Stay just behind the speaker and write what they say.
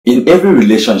In every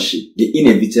relationship, the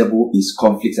inevitable is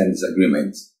conflict and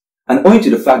disagreement. And owing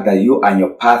to the fact that you and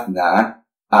your partner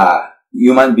are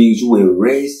human beings who were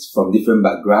raised from different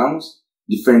backgrounds,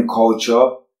 different culture,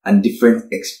 and different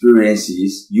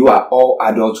experiences, you are all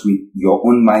adults with your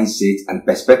own mindset and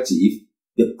perspective.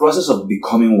 The process of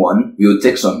becoming one will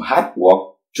take some hard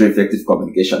work through effective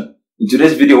communication. In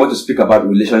today's video, I want to speak about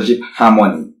relationship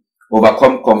harmony,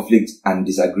 overcome conflict and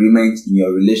disagreement in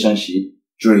your relationship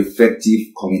through effective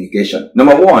communication.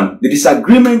 Number one, the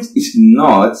disagreement is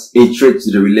not a threat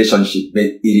to the relationship, but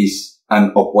it is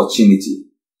an opportunity.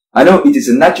 I know it is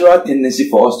a natural tendency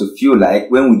for us to feel like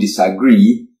when we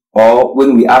disagree or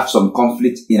when we have some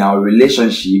conflict in our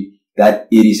relationship that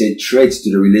it is a threat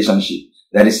to the relationship,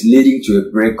 that is leading to a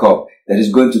breakup, that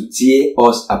is going to tear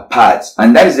us apart.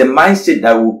 And that is a mindset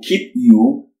that will keep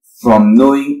you from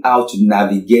knowing how to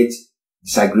navigate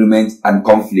disagreement and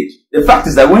conflict. The fact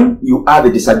is that when you have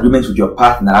a disagreement with your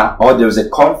partner or there is a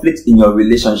conflict in your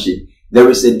relationship, there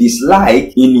is a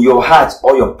dislike in your heart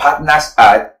or your partner's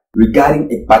heart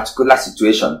regarding a particular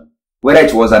situation. Whether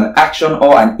it was an action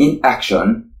or an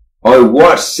inaction or a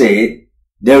word said,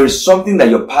 there is something that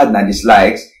your partner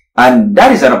dislikes, and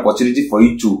that is an opportunity for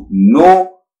you to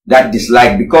know that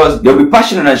dislike, because they'll be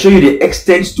passionate and show you the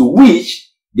extent to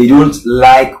which they don't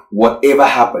like whatever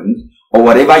happened or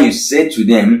whatever you said to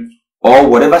them or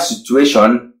whatever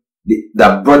situation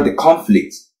that brought the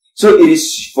conflict. So it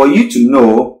is for you to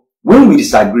know when we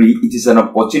disagree, it is an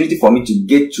opportunity for me to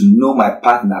get to know my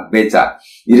partner better.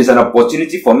 It is an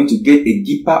opportunity for me to get a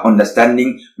deeper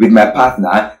understanding with my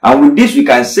partner. And with this, we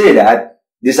can say that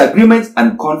disagreements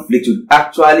and conflict will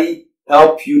actually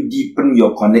help you deepen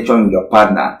your connection with your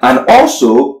partner. And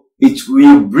also, it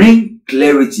will bring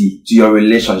clarity to your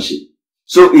relationship.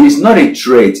 So it is not a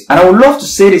trait. And I would love to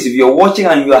say this if you're watching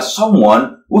and you are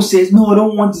someone who says, no, I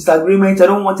don't want disagreement, I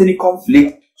don't want any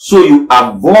conflict. So you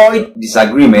avoid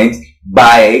disagreement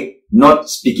by not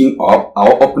speaking up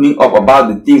or opening up about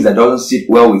the things that doesn't sit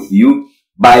well with you,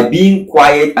 by being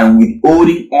quiet and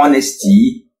withholding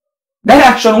honesty.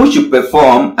 That action which you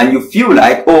perform and you feel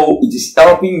like, oh, it is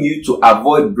helping you to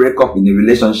avoid breakup in a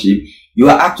relationship, you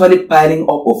are actually piling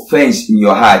up offense in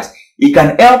your heart. It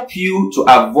can help you to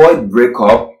avoid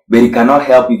breakup, but it cannot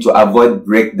help you to avoid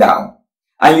breakdown.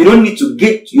 And you don't need to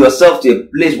get yourself to a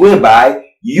place whereby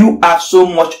you have so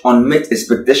much unmet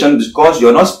expectations because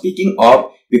you're not speaking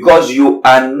up, because you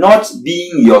are not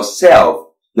being yourself.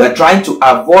 You are trying to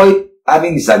avoid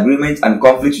having disagreements and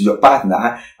conflicts with your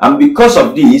partner. And because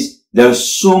of this,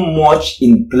 there's so much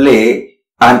in play.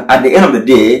 And at the end of the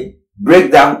day,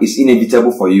 breakdown is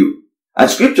inevitable for you. And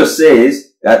scripture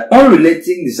says that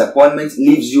unrelenting disappointment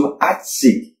leaves you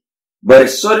heartsick, but a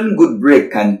sudden good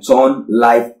break can turn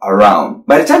life around.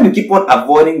 By the time you keep on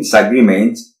avoiding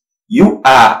disagreement, you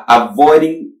are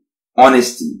avoiding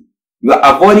honesty. You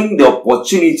are avoiding the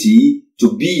opportunity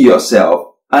to be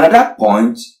yourself. And at that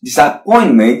point,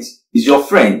 disappointment is your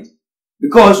friend,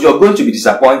 because you're going to be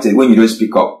disappointed when you don't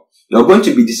speak up. You're going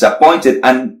to be disappointed,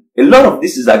 and a lot of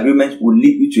this disagreement will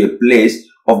lead you to a place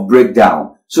of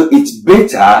breakdown. So it's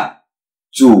better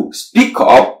to speak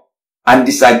up and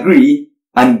disagree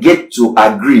and get to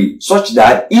agree, such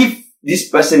that if this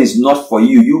person is not for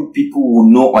you, you people will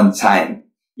know on time.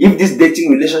 If this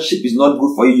dating relationship is not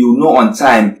good for you, you know on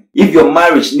time. If your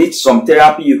marriage needs some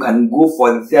therapy, you can go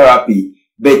for the therapy,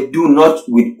 but do not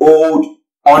withhold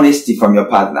honesty from your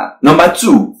partner. Number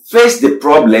two, face the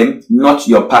problem, not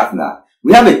your partner.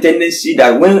 We have a tendency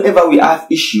that whenever we have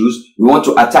issues, we want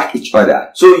to attack each other.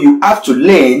 So you have to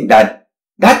learn that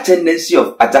tendency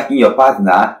of attacking your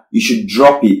partner, you should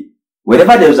drop it.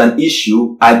 Whenever there's an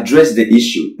issue, address the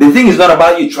issue. The thing is not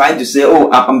about you trying to say,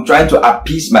 oh, I'm trying to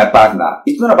appease my partner.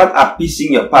 It's not about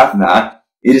appeasing your partner.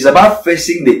 It is about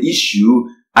facing the issue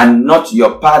and not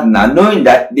your partner, knowing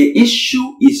that the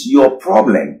issue is your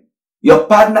problem. Your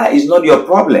partner is not your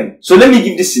problem. So let me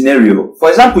give this scenario. For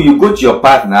example, you go to your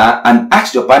partner and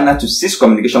ask your partner to cease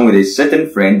communication with a certain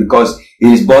friend because it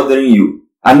is bothering you.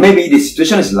 And maybe the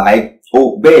situation is like,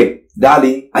 oh, babe,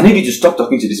 darling, I need you to stop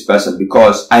talking to this person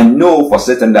because I know for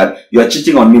certain that you are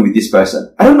cheating on me with this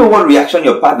person. I don't know what reaction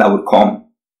your partner would come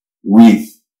with.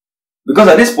 Because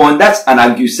at this point, that's an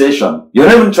accusation. You're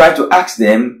not even trying to ask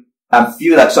them and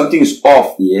feel that something is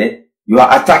off here. You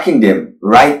are attacking them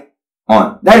right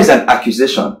on. That is an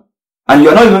accusation. And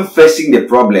you're not even facing the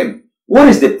problem. What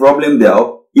is the problem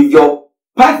though? If your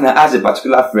partner has a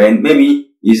particular friend,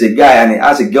 maybe he's a guy and he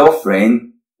has a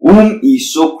girlfriend whom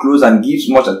is so close and gives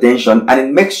much attention, and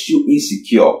it makes you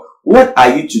insecure. what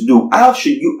are you to do? How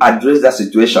should you address that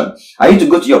situation? Are you to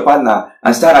go to your partner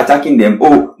and start attacking them?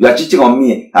 Oh, you are cheating on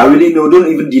me. I really know.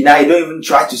 Don't even deny. Don't even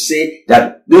try to say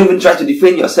that. Don't even try to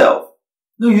defend yourself.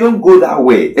 No, you don't go that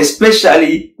way,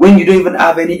 especially when you don't even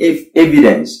have any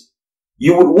evidence.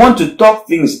 You would want to talk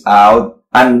things out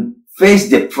and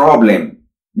face the problem.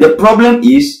 The problem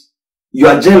is you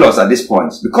are jealous at this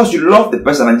point because you love the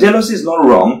person, and jealousy is not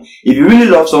wrong. If you really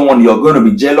love someone, you're going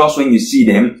to be jealous when you see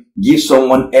them give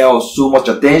someone else so much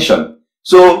attention.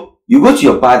 So you go to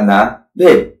your partner,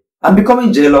 babe, I'm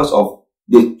becoming jealous of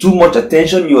the too much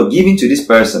attention you are giving to this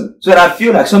person. So I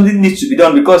feel like something needs to be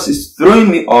done because it's throwing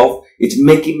me off. It's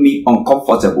making me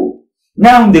uncomfortable.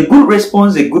 Now, the good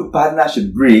response a good partner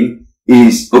should bring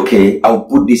is, okay, I'll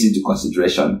put this into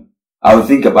consideration. I'll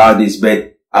think about this,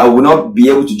 but I will not be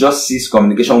able to just cease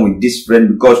communication with this friend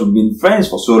because we've been friends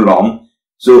for so long.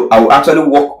 So I will actually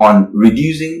work on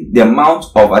reducing the amount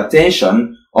of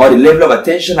attention or the level of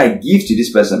attention I give to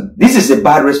this person. This is a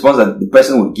bad response that the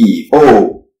person would give.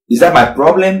 Oh, is that my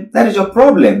problem? That is your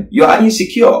problem. You are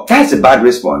insecure. That's a bad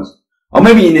response. Or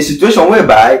maybe in a situation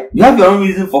whereby you have your own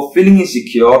reason for feeling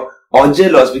insecure or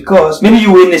jealous because maybe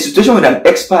you were in a situation with an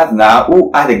ex-partner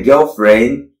who had a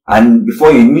girlfriend, and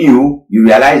before you knew, you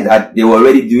realized that they were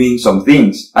already doing some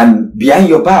things and behind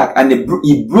your back, and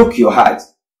it broke your heart.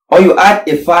 Or you had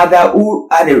a father who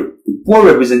had a poor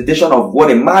representation of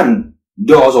what a man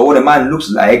does or what a man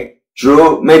looks like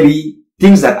through maybe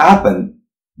things that happen.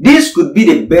 This could be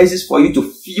the basis for you to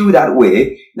feel that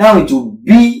way. Now it will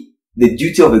be the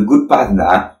duty of a good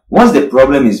partner, once the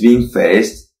problem is being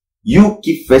faced, you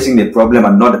keep facing the problem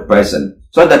and not the person.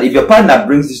 So that if your partner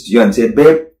brings this to you and says,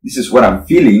 babe, this is what I'm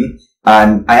feeling,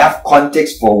 and I have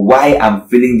context for why I'm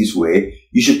feeling this way,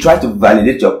 you should try to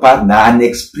validate your partner and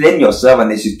explain yourself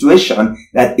and the situation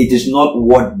that it is not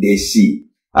what they see.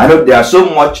 I know there are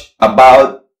so much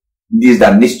about this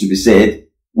that needs to be said,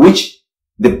 which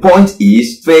the point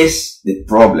is face the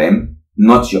problem,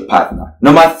 not your partner.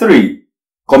 Number 3,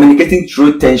 communicating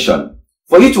through tension.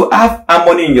 For you to have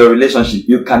harmony in your relationship,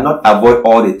 you cannot avoid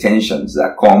all the tensions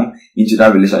that come into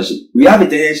that relationship. We have a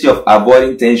tendency of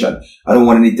avoiding tension. I don't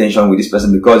want any tension with this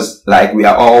person because like we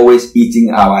are always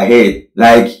eating our head.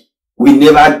 Like we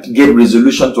never get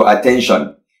resolution to our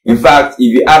tension. In fact,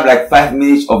 if you have like 5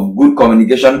 minutes of good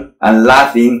communication and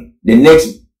laughing, the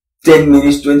next 10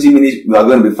 minutes, 20 minutes, we are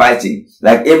going to be fighting.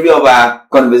 Like every of our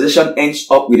conversation ends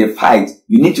up with a fight.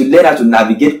 You need to learn how to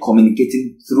navigate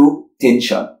communicating through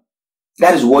tension.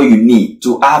 That is what you need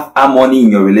to have harmony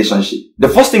in your relationship. The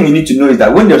first thing you need to know is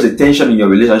that when there's a tension in your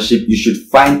relationship, you should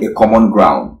find a common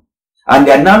ground. And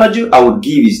the analogy I would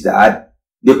give is that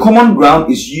the common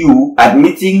ground is you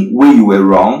admitting where you were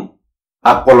wrong,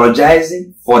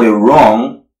 apologizing for the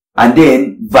wrong, and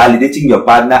then validating your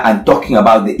partner and talking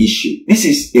about the issue. This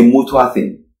is a mutual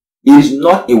thing. It is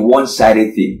not a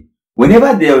one-sided thing.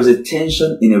 Whenever there is a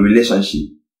tension in a relationship,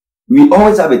 we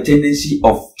always have a tendency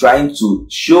of trying to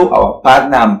show our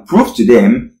partner and prove to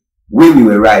them where we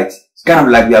were right. It's kind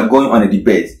of like we are going on a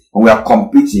debate and we are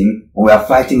competing and we are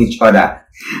fighting each other.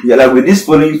 You're like, with these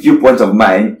following few points of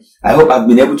mine, I hope I've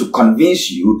been able to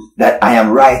convince you that I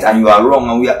am right and you are wrong,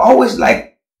 and we are always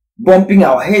like bumping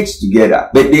our heads together.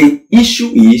 But the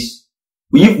issue is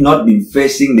we've not been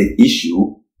facing the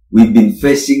issue, we've been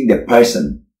facing the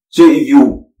person. So if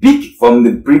you pick from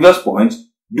the previous point,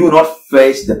 do not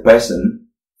face the person,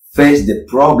 face the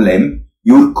problem.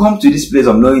 You will come to this place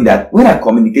of knowing that when I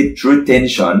communicate through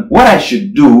tension, what I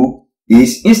should do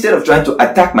is, instead of trying to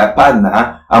attack my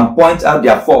partner and point out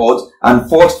their faults and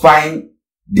fault find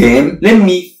them, let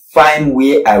me find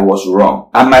where I was wrong.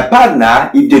 And my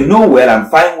partner, if they know well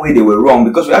and find where they were wrong,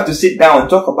 because we have to sit down and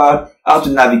talk about how to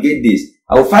navigate this.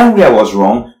 I will find where I was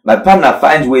wrong, my partner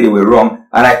finds where they were wrong,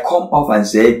 and I come off and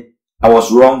say, I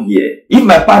was wrong here. If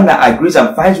my partner agrees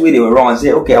and finds where they were wrong and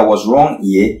say, okay, I was wrong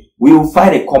here, we will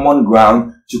find a common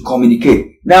ground to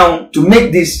communicate. Now, to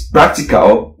make this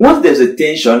practical, once there's a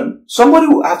tension, somebody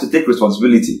will have to take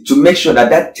responsibility to make sure that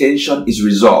that tension is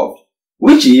resolved.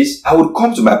 Which is, I would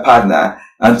come to my partner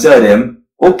and tell them,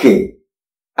 okay,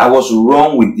 I was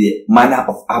wrong with the manner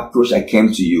of approach I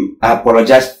came to you. I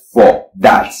apologize for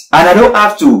that. And I don't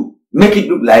have to make it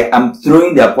look like I'm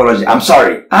throwing the apology. I'm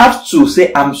sorry. I have to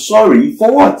say I'm sorry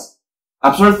for what?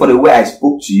 I'm sorry for the way I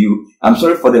spoke to you. I'm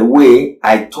sorry for the way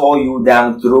I tore you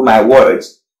down through my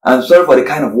words. I'm sorry for the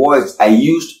kind of words I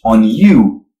used on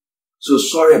you. So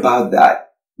sorry about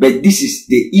that. But this is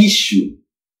the issue.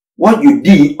 What you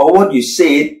did or what you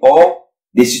said or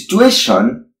the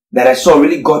situation that I saw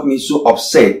really got me so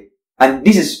upset. And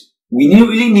this is we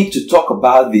really need to talk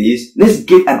about this. Let's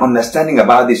get an understanding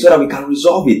about this so that we can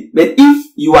resolve it. But if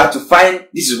you are to find,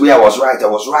 this is where I was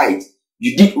right,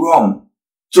 you did wrong,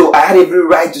 so I had every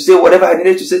right to say whatever I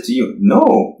needed to say to you.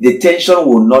 No, the tension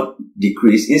will not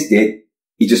decrease. Instead,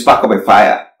 it will spark up a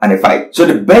fire and a fight. So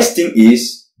the best thing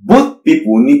is, both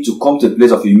people need to come to a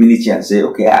place of humility and say,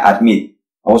 okay, I admit,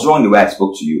 I was wrong the way I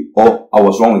spoke to you, or I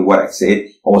was wrong with what I said,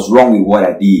 I was wrong with what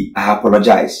I did. I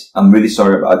apologize. I'm really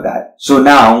sorry about that. So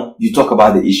now you talk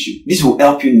about the issue. This will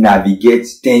help you navigate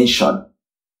tension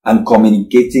and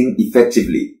communicating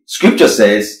effectively. Scripture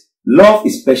says, love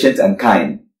is patient and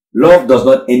kind. Love does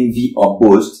not envy or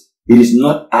boast. It is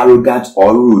not arrogant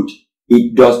or rude.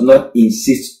 It does not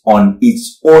insist on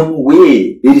its own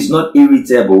way. It is not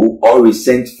irritable or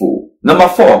resentful. Number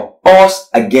 4, us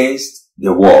against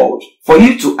the world. For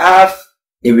you to have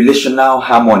a relational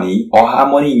harmony or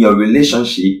harmony in your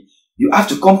relationship, you have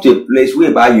to come to a place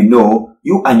whereby you know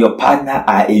you and your partner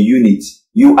are a unit.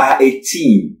 You are a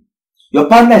team. Your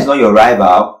partner is not your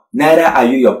rival, neither are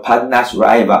you your partner's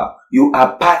rival. You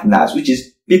are partners, which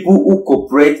is people who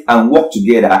cooperate and work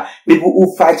together, people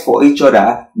who fight for each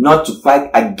other, not to fight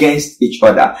against each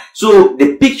other. So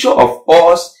the picture of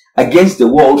us against the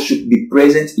world should be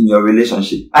present in your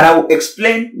relationship. And I will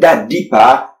explain that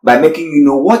deeper by making you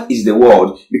know what is the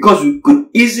world. Because we could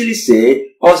easily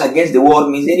say us against the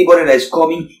world means anybody that is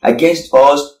coming against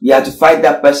us, we have to fight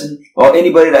that person. Or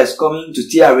anybody that is coming to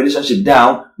tear our relationship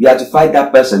down, we have to fight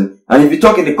that person. And if you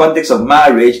talk in the context of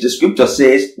marriage, the scripture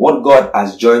says, what God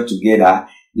has joined together,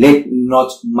 let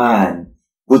not man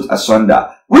put asunder.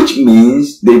 Which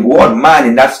means the word man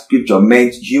in that scripture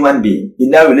meant human being.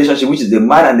 In that relationship, which is the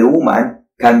man and the woman,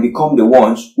 can become the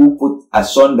ones who put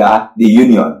asunder the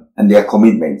union and their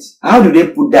commitments. How do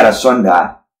they put that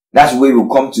asunder? That's where we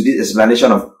come to this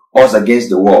explanation of us against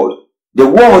the world. The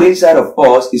world inside of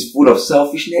us is full of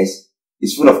selfishness.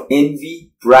 It's full of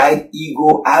envy, pride,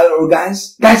 ego,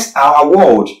 arrogance. That's our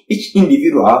world. Each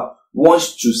individual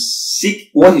wants to seek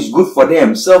what is good for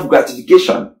them,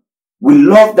 self-gratification. We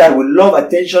love that. We love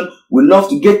attention. We love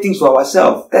to get things for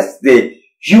ourselves. That's the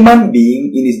human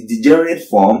being in its degenerate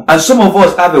form. And some of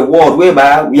us have a world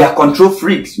whereby we are control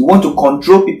freaks. We want to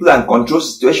control people and control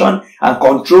situation and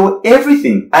control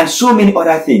everything and so many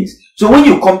other things. So when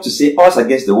you come to say us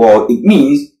against the world, it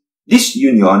means this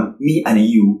union, me and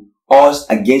you, us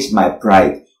against my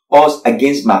pride, us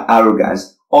against my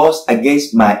arrogance, us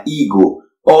against my ego,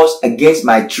 us against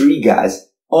my triggers,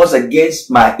 us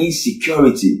against my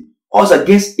insecurity, us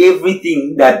against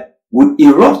everything that would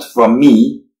erupt from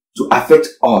me to affect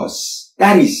us.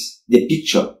 That is the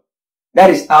picture.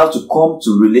 That is how to come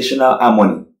to relational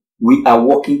harmony. We are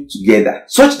working together.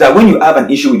 Such that when you have an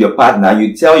issue with your partner,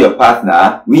 you tell your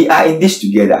partner, we are in this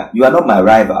together. You are not my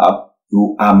rival.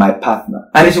 You are my partner.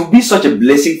 And it will be such a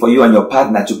blessing for you and your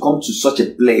partner to come to such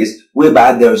a place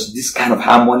whereby there is this kind of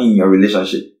harmony in your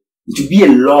relationship. It will be a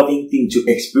loving thing to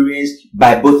experience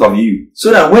by both of you.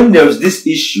 So that when there is this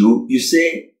issue, you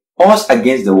say, us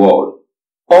against the world,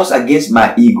 us against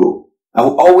my ego. I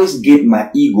will always get my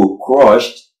ego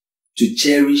crushed to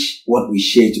cherish what we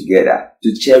share together,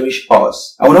 to cherish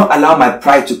us. I will not allow my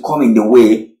pride to come in the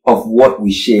way of what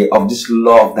we share, of this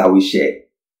love that we share.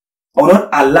 I will not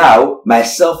allow my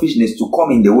selfishness to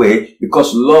come in the way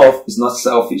because love is not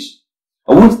selfish.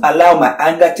 I won't allow my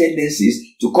anger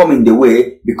tendencies to come in the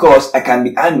way because I can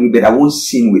be angry but I won't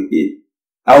sin with it.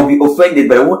 I will be offended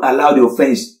but I won't allow the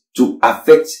offense to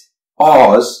affect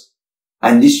us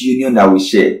and this union that we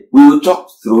share. We will talk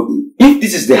through it. If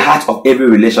this is the heart of every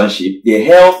relationship, the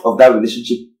health of that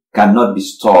relationship cannot be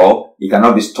stalled, it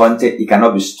cannot be stunted, it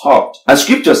cannot be stopped. And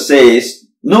scripture says,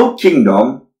 no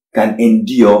kingdom can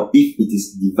endure if it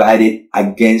is divided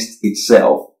against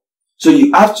itself. So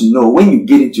you have to know when you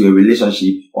get into a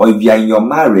relationship or if you are in your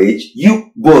marriage,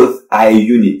 you both are a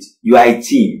unit. You are a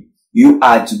team. You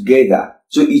are together.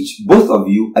 So it's both of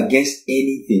you against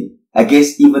anything,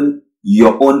 against even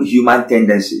your own human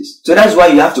tendencies. So that's why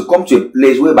you have to come to a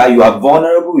place whereby you are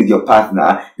vulnerable with your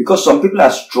partner, because some people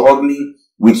are struggling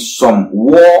with some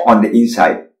war on the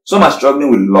inside. Some are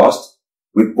struggling with lust,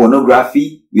 with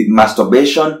pornography, with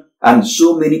masturbation, and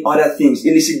so many other things,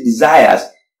 illicit desires.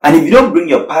 And if you don't bring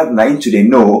your partner into the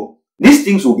know, these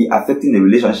things will be affecting the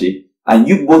relationship and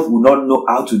you both will not know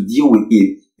how to deal with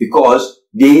it because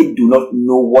they do not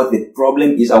know what the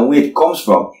problem is and where it comes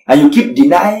from. And you keep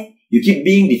denying, you keep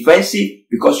being defensive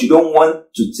because you don't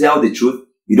want to tell the truth.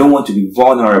 You don't want to be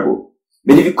vulnerable.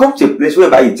 But if you come to a place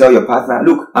whereby you tell your partner,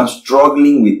 look, I'm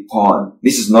struggling with porn.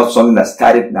 This is not something that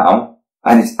started now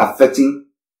and it's affecting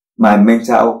my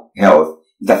mental health.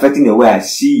 It's affecting the way I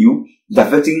see you. It's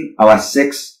affecting our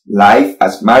sex life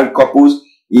as married couples.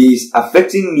 is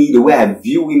affecting me, the way I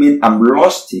view women, I'm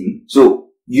lusting. So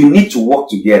you need to work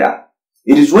together.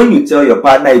 It is when you tell your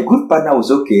partner, a good partner will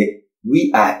say, okay,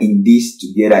 we are in this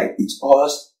together. It's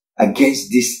us against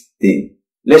this thing.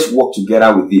 Let's work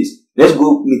together with this. Let's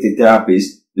go meet a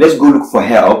therapist. Let's go look for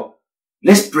help.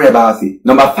 Let's pray about it.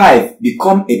 Number 5,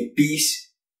 become a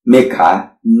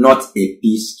peacemaker, not a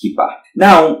peacekeeper.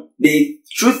 Now, the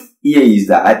truth here is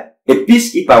that a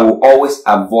peacekeeper will always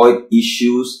avoid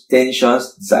issues,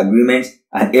 tensions, disagreements,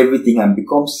 and everything, and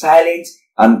become silent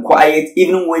and quiet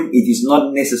even when it is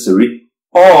not necessary,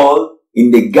 all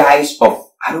in the guise of,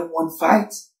 I don't want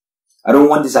fights, I don't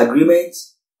want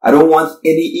disagreements, I don't want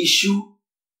any issue,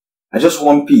 I just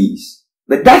want peace.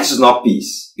 But that's not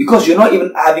peace, because you're not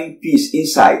even having peace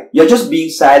inside. You're just being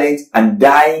silent and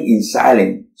dying in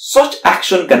silence. Such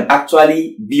action can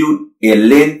actually build a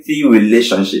lengthy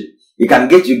relationship. It can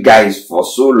get you guys for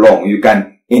so long. You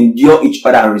can endure each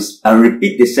other and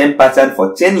repeat the same pattern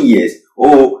for 10 years.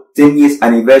 Oh, 10 years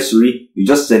anniversary, you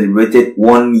just celebrated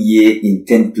 1 year in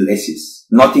 10 places.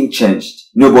 Nothing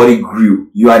changed. Nobody grew.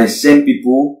 You are the same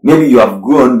people. Maybe you have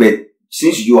grown, but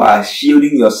since you are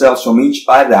shielding yourselves from each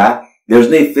other, there is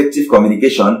no effective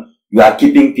communication. You are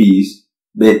keeping peace,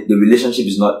 but the relationship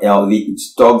is not healthy.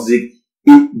 It's toxic.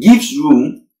 It gives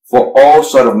room for all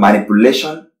sort of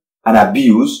manipulation and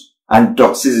abuse and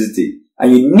toxicity.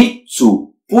 And you need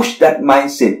to push that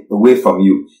mindset away from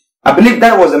you. I believe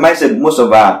that was the mindset most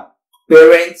of our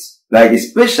parents, like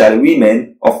especially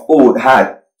women of old,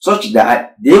 had, such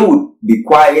that they would be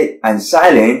quiet and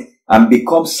silent and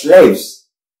become slaves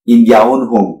in their own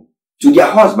home to their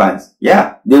husbands.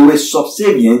 Yeah, they were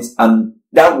subservient, and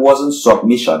that wasn't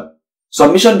submission.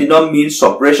 Submission did not mean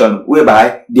suppression,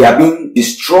 whereby they are being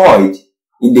destroyed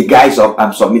in the guise of,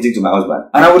 I'm submitting to my husband.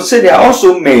 And I would say there are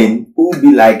also men who will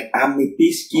be like, I'm a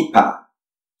peacekeeper,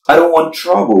 I don't want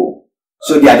trouble.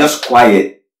 So they are just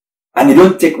quiet and they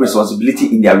don't take responsibility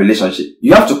in their relationship.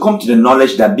 You have to come to the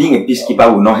knowledge that being a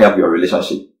peacekeeper will not help your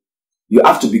relationship. You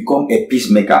have to become a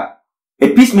peacemaker. A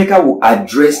peacemaker will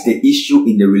address the issue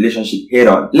in the relationship head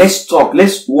on. Let's talk.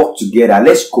 Let's work together.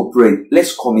 Let's cooperate.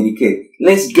 Let's communicate.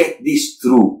 Let's get this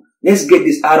through. Let's get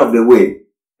this out of the way.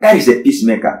 That is a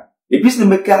peacemaker. A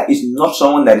peacemaker is not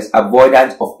someone that is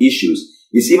avoidant of issues.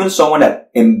 It's even someone that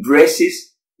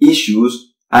embraces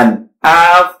issues and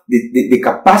have the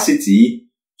capacity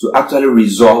to actually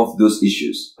resolve those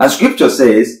issues. And scripture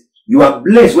says, you are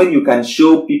blessed when you can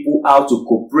show people how to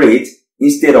cooperate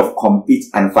instead of compete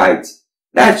and fight.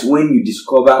 That's when you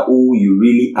discover who you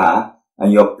really are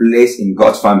and your place in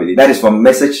God's family. That is from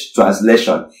Message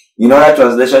translation. In other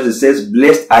translations, it says,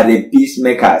 blessed are the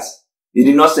peacemakers. It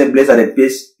did not say blessed are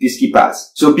the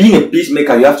peacekeepers. So being a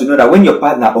peacemaker, you have to know that when your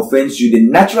partner offends you, the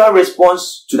natural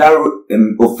response to that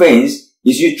offense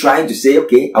is you trying to say,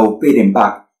 okay, I will pay them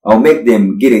back. I will make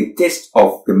them get a taste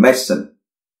of the medicine.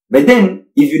 But then,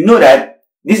 if you know that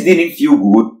this didn't feel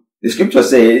good, the scripture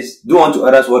says, do unto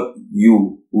others what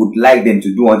you would like them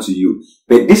to do unto you.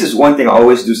 But this is one thing I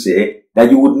always do say,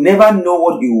 that you would never know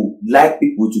what you like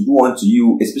people to do unto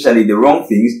you, especially the wrong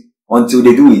things, until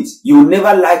they do it. You will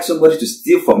never like somebody to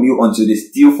steal from you until they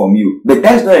steal from you. But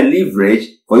that's not a leverage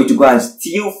for you to go and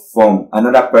steal from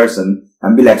another person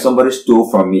and be like, somebody stole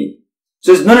from me.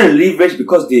 So it's not a leverage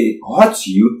because they hurt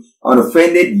you and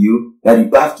offended you that you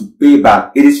have to pay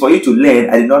back. It is for you to learn,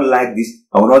 I did not like this,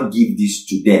 I will not give this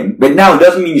to them. But now it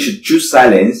doesn't mean you should choose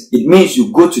silence. It means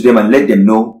you go to them and let them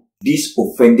know, this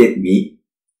offended me.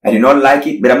 I did not like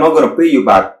it, but I'm not going to pay you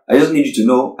back. I just need you to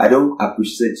know I don't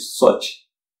appreciate such.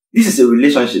 This is a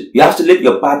relationship. You have to let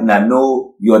your partner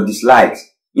know your dislikes.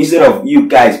 Instead of you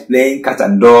guys playing cat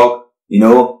and dog,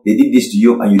 they did this to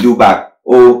you and you do back.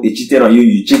 Oh, they cheated on you,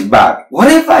 you cheat back.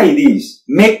 Whatever it is,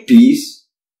 make peace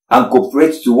and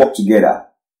cooperate to work together.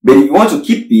 But if you want to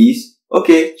keep peace,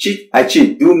 okay, cheat, I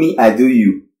cheat. Do me, I do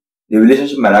you. The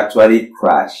relationship might actually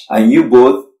crash. And you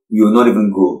both will not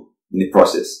even grow in the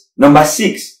process. Number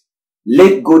 6,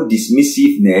 let go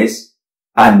dismissiveness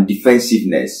and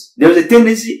defensiveness. There is a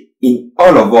tendency in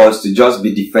all of us to just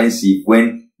be defensive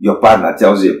when your partner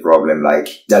tells you a problem. Like,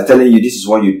 they're telling you this is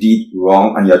what you did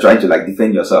wrong and you're trying to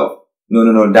defend yourself.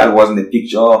 No, that wasn't a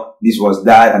picture. This was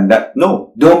that and that.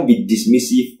 No, don't be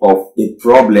dismissive of a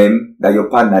problem that your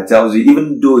partner tells you,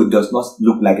 even though it does not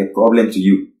look like a problem to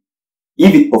you.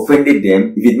 If it offended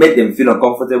them, if it made them feel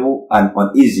uncomfortable and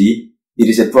uneasy, it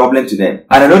is a problem to them.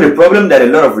 And I know the problem that a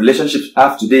lot of relationships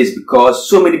have today is because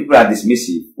so many people are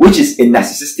dismissive, which is a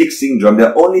narcissistic syndrome.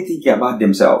 They're only thinking about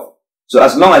themselves. So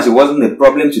as long as it wasn't a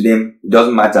problem to them, it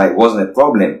doesn't matter. It wasn't a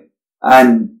problem.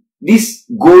 And this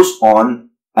goes on.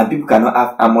 And people cannot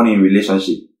have harmony in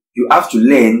relationship. You have to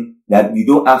learn that you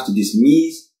don't have to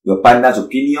dismiss your partner's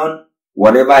opinion,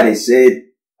 whatever they said,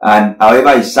 and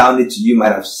however it sounded to you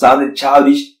might have sounded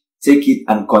childish, take it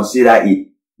and consider it.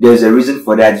 There's a reason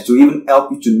for that, to even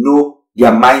help you to know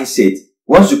their mindset.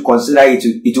 Once you consider it,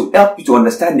 it will help you to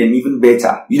understand them even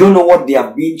better. You don't know what they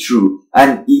have been through.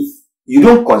 And if you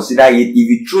don't consider it, if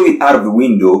you throw it out of the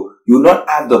window, you will not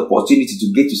have the opportunity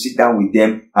to get to sit down with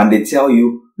them and they tell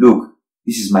you, look,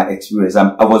 this is my experience.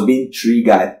 I was being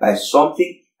triggered by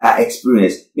something I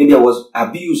experienced. Maybe I was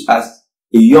abused as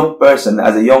a young person,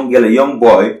 as a young girl, a young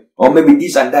boy, or maybe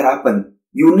this and that happened.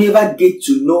 You never get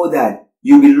to know that.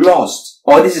 You'll be lost.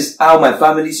 Or this is how my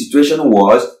family situation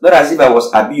was. Not as if I was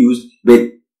abused, but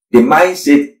the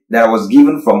mindset that I was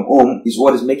given from home is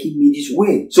what is making me this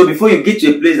way. So before you get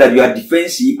to a place that you are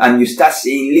defensive and you start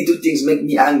saying little things make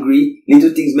me angry, little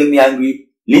things make me angry,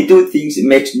 little things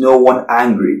makes no one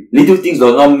angry. Little things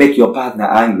does not make your partner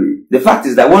angry. The fact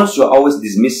is that once you are always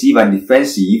dismissive and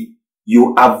defensive,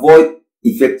 you avoid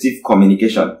effective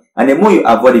communication. And the more you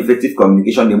avoid effective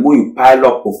communication, the more you pile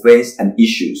up offense and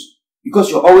issues.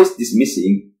 Because you're always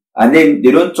dismissing, and then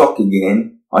they don't talk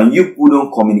again, and you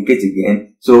don't communicate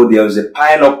again. So there's a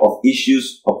pile up of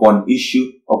issues upon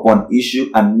issue upon issue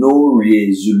and no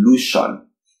resolution.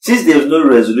 Since there's no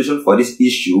resolution for this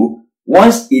issue,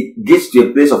 once it gets to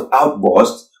a place of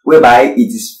outburst, whereby it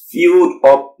is filled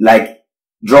up like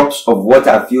drops of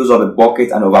water fills up a bucket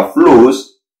and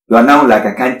overflows, you are now like,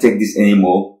 I can't take this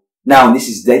anymore. Now this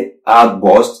is that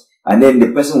outburst. And then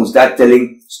the person will start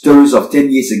telling stories of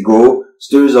 10 years ago,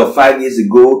 stories of 5 years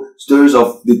ago, stories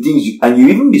of the things and you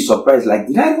even be surprised, like,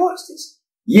 did I watch this?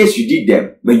 Yes, you did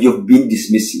them, but you've been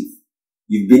dismissive.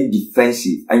 You've been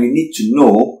defensive. And you need to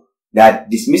know that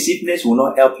dismissiveness will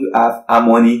not help you have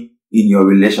harmony in your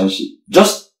relationship.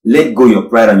 Just let go your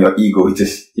pride and your ego.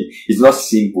 It's not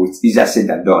simple. It's easier said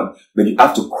than done. But you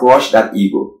have to crush that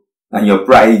ego and your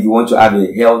pride if you want to have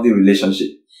a healthy relationship.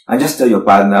 And just tell your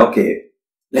partner, okay,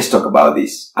 let's talk about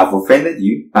this. I've offended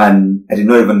you and I did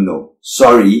not even know.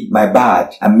 Sorry, my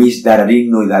bad. I missed that. I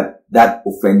didn't know that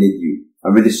offended you.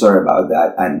 I'm really sorry about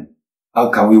that. And how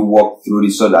can we walk through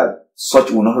this so that such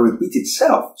will not repeat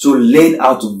itself? So learn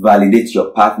how to validate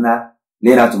your partner.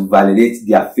 Learn how to validate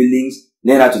their feelings.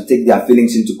 Learn how to take their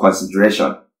feelings into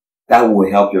consideration. That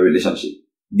will help your relationship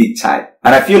big time.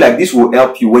 And I feel like this will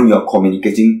help you when you're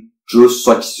communicating through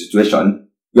such situation.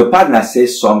 Your partner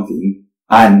says something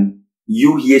and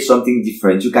you hear something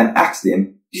different. You can ask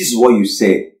them, this is what you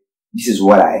said. This is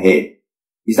what I heard.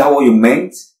 Is that what you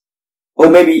meant? Or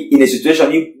maybe in a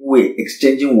situation you were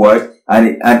exchanging words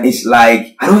and it's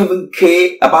like, I don't even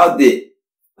care about it.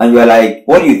 And you're like,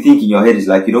 what do you think in your head is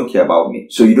like, you don't care about me.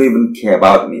 So you don't even care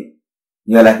about me.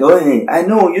 You're like, oh, hey, I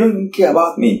know you don't even care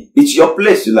about me. It's your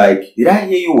place to like, did I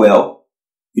hear you well?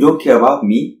 You don't care about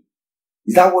me?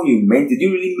 Is that what you meant? Did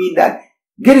you really mean that?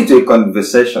 Get into a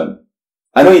conversation.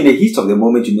 I know in the heat of the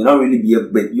moment you may not really be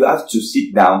able, but you have to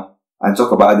sit down and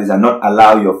talk about this and not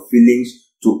allow your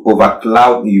feelings to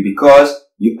overcloud you, because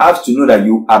you have to know that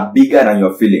you are bigger than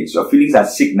your feelings. Your feelings are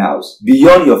signals.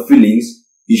 Beyond your feelings,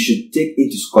 you should take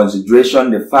into consideration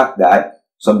the fact that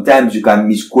sometimes you can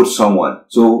misquote someone.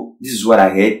 So this is what I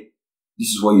heard. This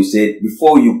is what you said.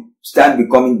 Before you start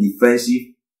becoming defensive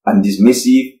and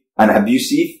dismissive and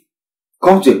abusive,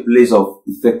 come to a place of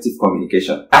effective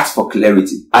communication. Ask for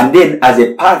clarity. And then as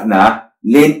a partner,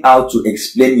 learn how to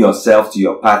explain yourself to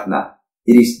your partner.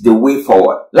 It is the way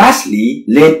forward. Lastly,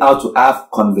 learn how to have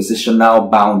conversational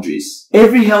boundaries.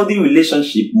 Every healthy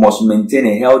relationship must maintain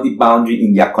a healthy boundary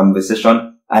in their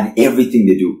conversation and everything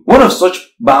they do. One of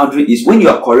such boundary is when you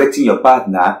are correcting your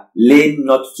partner, learn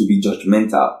not to be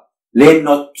judgmental. Learn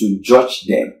not to judge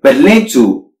them, but learn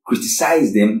to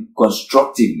criticize them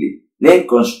constructively. Learn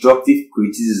constructive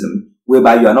criticism,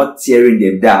 whereby you are not tearing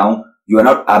them down, you are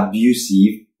not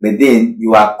abusive, but then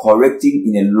you are correcting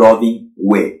in a loving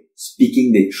way,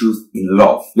 speaking the truth in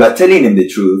love. You are telling them the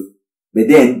truth, but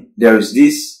then there is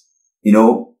this,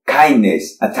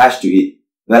 kindness attached to it.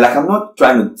 You are like, I'm not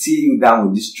trying to tear you down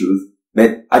with this truth,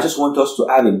 but I just want us to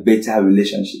have a better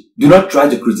relationship. Do not try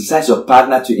to criticize your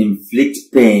partner to inflict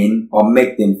pain or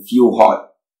make them feel hurt.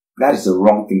 That is the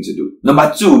wrong thing to do.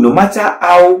 Number two, no matter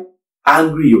how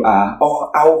angry you are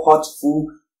or how hurtful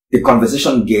the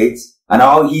conversation gets and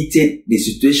how heated the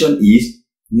situation is,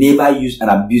 never use an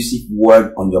abusive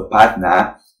word on your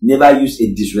partner. Never use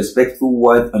a disrespectful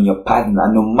word on your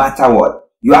partner, no matter what.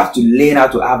 You have to learn how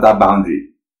to have that boundary.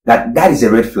 That is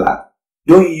a red flag.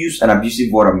 Don't use an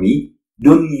abusive word on me.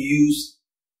 Don't use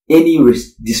any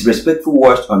disrespectful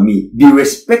words on me. Be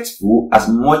respectful as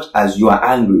much as you are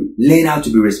angry. Learn how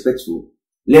to be respectful.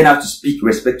 Learn how to speak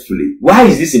respectfully. Why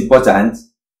is this important?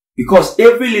 Because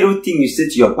every little thing you say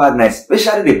to your partner,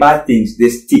 especially the bad things, they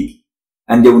stick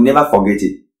and they will never forget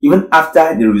it. Even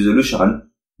after the resolution,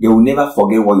 they will never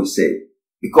forget what you said.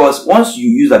 Because once you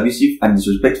use abusive and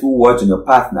disrespectful words on your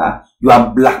partner, you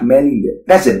are blackmailing them.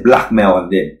 That's a blackmail on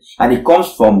them. And it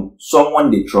comes from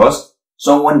someone they trust,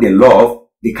 someone they love,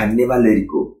 they can never let it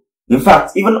go. In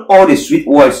fact, even all the sweet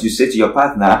words you say to your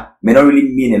partner may not really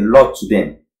mean a lot to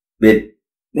them. But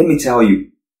let me tell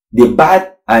you, the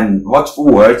bad and hurtful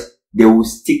words, they will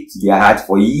stick to their heart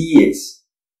for years.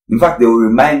 In fact, they will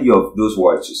remind you of those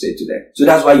words you say to them. So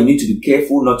that's why you need to be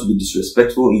careful not to be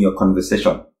disrespectful in your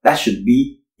conversation. That should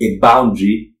be a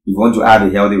boundary if you want to have a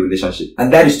healthy relationship.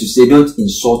 And that is to say, don't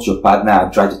insult your partner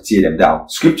and try to tear them down.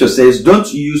 Scripture says,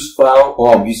 don't use foul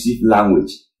or abusive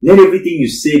language. Let everything you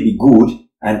say be good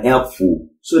and helpful,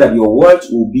 so that your words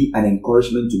will be an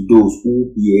encouragement to those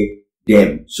who hear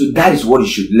them. So that is what you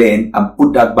should learn, and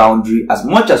put that boundary. As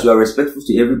much as you are respectful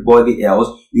to everybody else,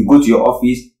 you go to your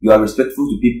office, you are respectful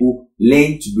to people,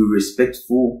 learn to be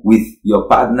respectful with your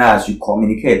partner as you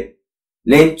communicate.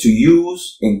 Learn to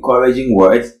use encouraging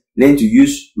words, learn to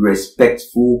use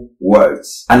respectful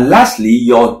words. And lastly,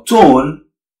 your tone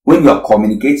when you are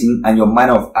communicating and your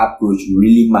manner of approach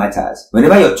really matters.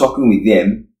 Whenever you're talking with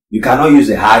them, you cannot use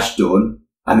a harsh tone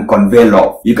and convey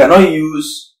love. You cannot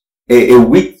use a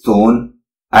weak tone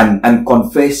and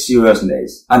convey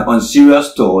seriousness. An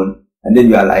unserious tone, and then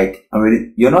you are like,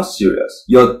 you're not serious.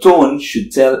 Your tone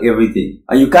should tell everything.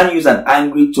 And you can't use an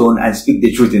angry tone and speak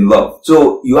the truth in love.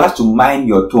 So you have to mind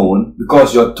your tone,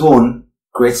 because your tone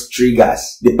creates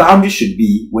triggers. The boundary should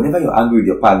be, whenever you're angry with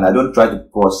your partner, don't try to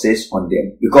process on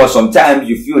them. Because sometimes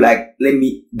you feel like, let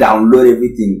me download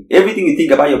everything. Everything you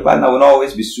think about your partner will not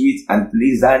always be sweet and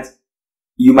pleasant.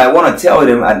 You might want to tell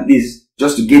them at least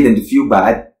just to get them to feel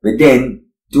bad, but then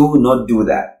do not do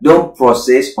that. Don't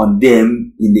process on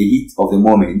them in the heat of the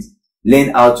moment.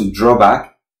 Learn how to draw back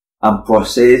and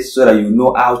process so that you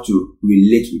know how to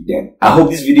relate with them. I hope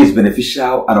this video is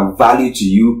beneficial and of value to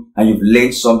you, and you've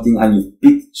learned something and you've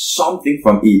picked something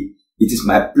from it. It is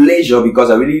my pleasure, because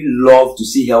I really love to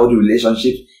see healthy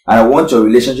relationships, and I want your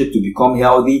relationship to become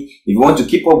healthy. If you want to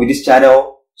keep up with this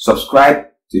channel, subscribe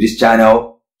to this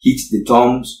channel, hit the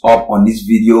thumbs up on this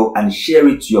video, and share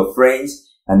it to your friends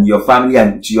and your family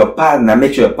and to your partner.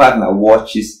 Make sure your partner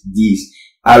watches this.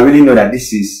 I really know that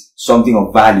this is something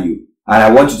of value. And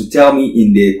I want you to tell me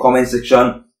in the comment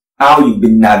section how you've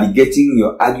been navigating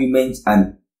your arguments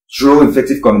and through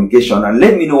effective communication. And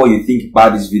let me know what you think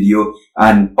about this video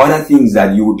and other things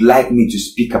that you would like me to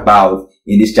speak about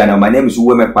in this channel. My name is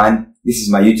Uwem Akpan. This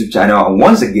is my YouTube channel. And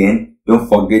once again, don't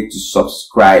forget to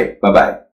subscribe. Bye-bye.